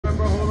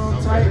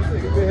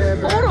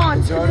Hold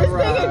on to this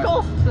thing and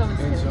go.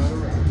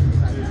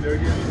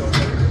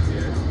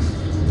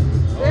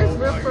 There's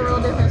for real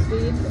different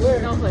speeds.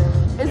 Don't play with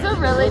me. Is there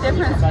really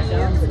different speeds?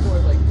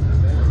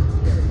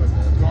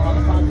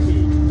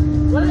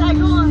 What did I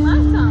go on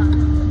last time?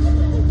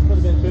 Could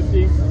have been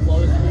 50,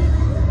 slowest speed.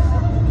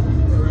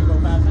 We're gonna go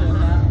faster than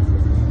that.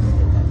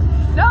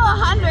 No,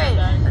 100.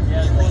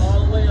 Yeah, it's going all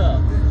the way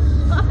up.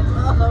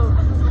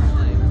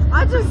 I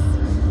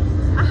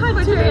had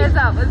Put your hands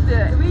up, let's do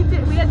it.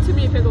 We had too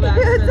many picklebacks.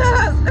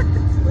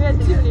 We had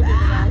too many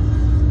picklebacks.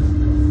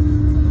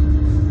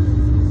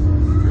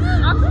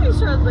 I'm pretty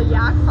sure the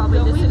yak probably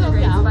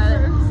disintegrates by the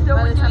time. Do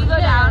we go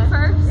down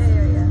first?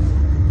 Yeah.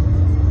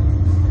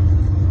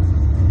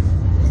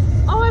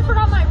 Oh, I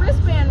forgot my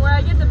wristband where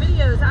I get the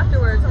videos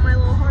afterwards on my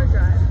little hard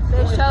drive.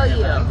 They show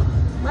you.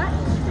 What?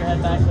 Keep your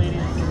head back,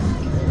 ladies.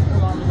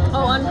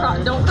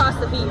 Oh, don't cross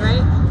the feet,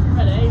 right?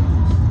 Ready?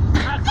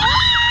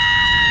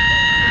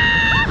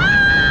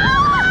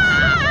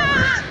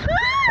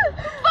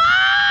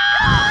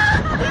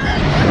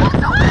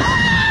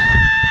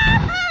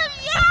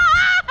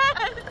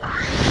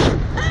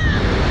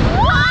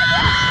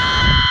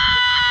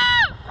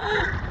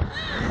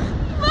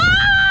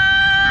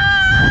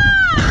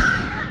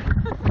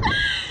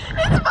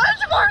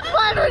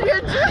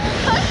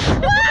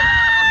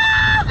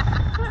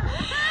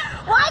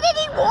 Why did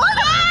he warn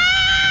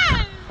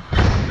us?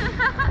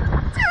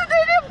 Dude,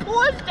 they didn't pull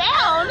us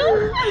down.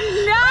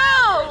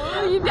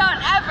 No! You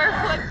don't ever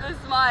flip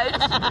this much.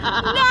 Never!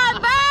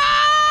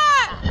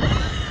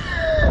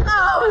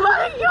 Oh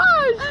my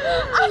gosh!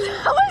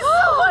 That was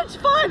so much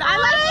fun. I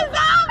like it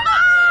so much.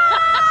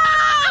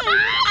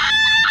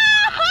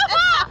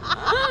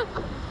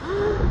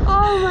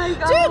 Oh my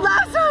god. Dude,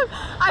 last time,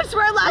 I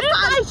swear last time.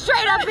 Like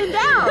straight up and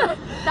down.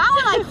 That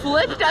one like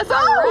flipped us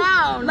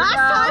around. Last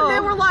time they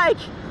were like,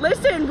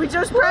 listen, we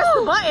just pressed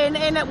the button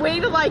and it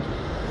waited like,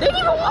 they didn't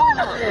even warn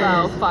us.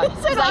 Oh fuck.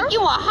 It's like,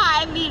 you want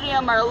high,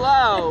 medium, or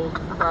low?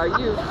 Bro,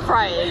 you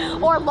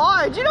frightened. Or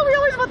large. You know, we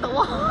always want the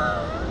large.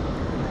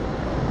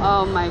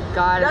 Oh my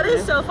god. That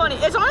is so funny.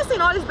 It's honestly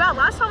not as bad.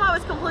 Last time I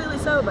was completely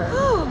sober.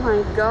 Oh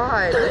my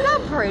god. Look how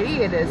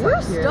pretty it is. We're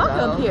up here, stuck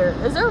though. up here.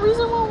 Is there a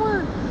reason why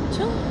we're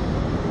chilling?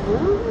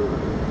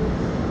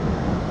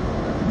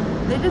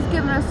 They just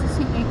given us a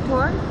scenic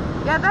tour.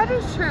 Yeah, that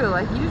is true.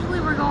 Like usually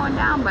we're going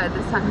down by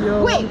this time.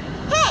 Yo. Wait,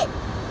 hey!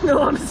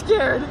 No, I'm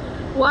scared.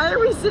 Why are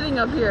we sitting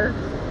up here?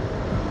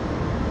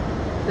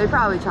 They're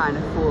probably trying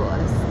to fool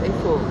us. They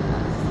fooling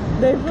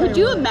us. Could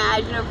you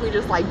imagine if we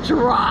just like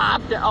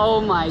dropped?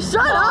 Oh my god.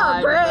 Shut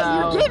up, Britt.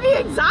 Bro. You give me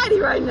anxiety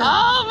right now.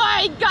 Oh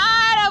my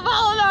god, I'm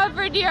holding on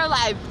for dear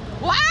life.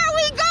 Why are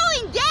we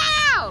going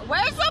down?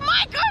 Where's the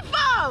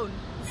microphone?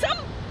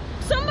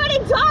 Somebody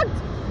talked.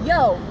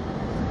 Yo.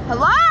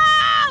 Hello?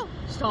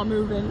 Stop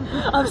moving.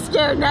 I'm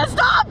scared now.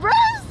 Stop, Britt.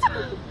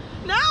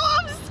 Now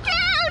I'm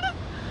scared.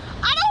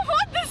 I don't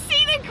want the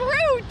scenic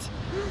route.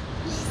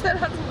 She said I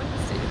don't want to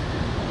see.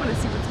 I want to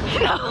see what's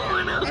going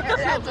on. No.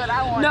 That's what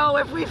I want. No,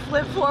 if we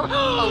flip forward.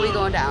 Oh, we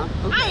going down.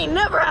 Okay. I ain't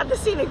never had the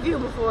scenic view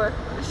before.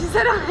 She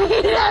said I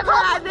ain't never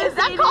had this. Is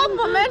that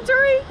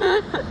complimentary?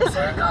 Is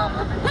that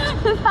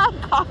complimentary? Not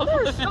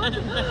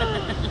complimentary.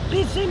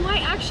 Bitch, they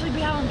might actually be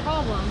having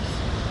problems.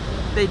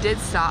 They did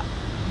stop.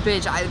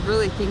 Bitch, I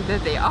really think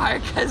that they are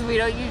because we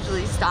don't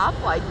usually stop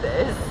like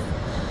this.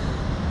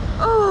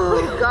 Oh,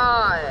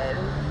 God.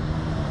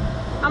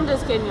 I'm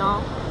just kidding,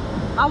 y'all.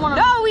 I want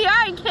to. No, we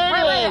aren't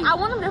kidding. Wait. I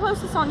want them to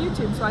post this on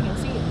YouTube so I can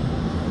see it.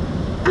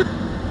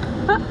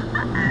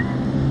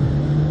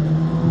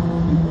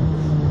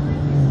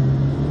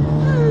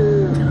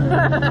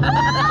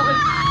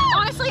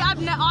 Honestly,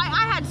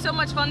 I had so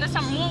much fun this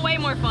time. Way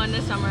more fun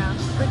this time around.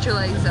 Put your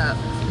legs up.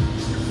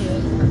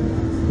 Yeah.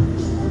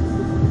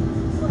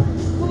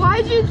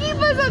 Why'd you keep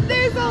us up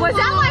there so long? Was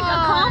that like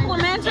a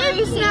complimentary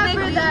It's scenic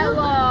never view? that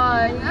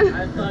long.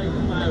 I thought you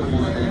might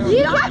want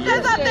You No, kept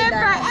us up there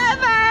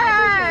forever.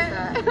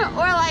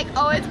 Or like,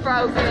 oh, it's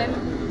broken.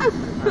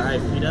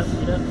 Alright, feet up,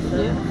 feet up, feet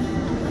up.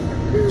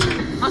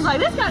 Yeah. I was like,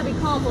 this gotta be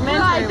complimentary.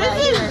 Like, this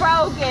right is here.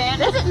 broken.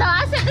 No,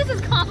 I said this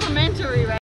is complimentary, right?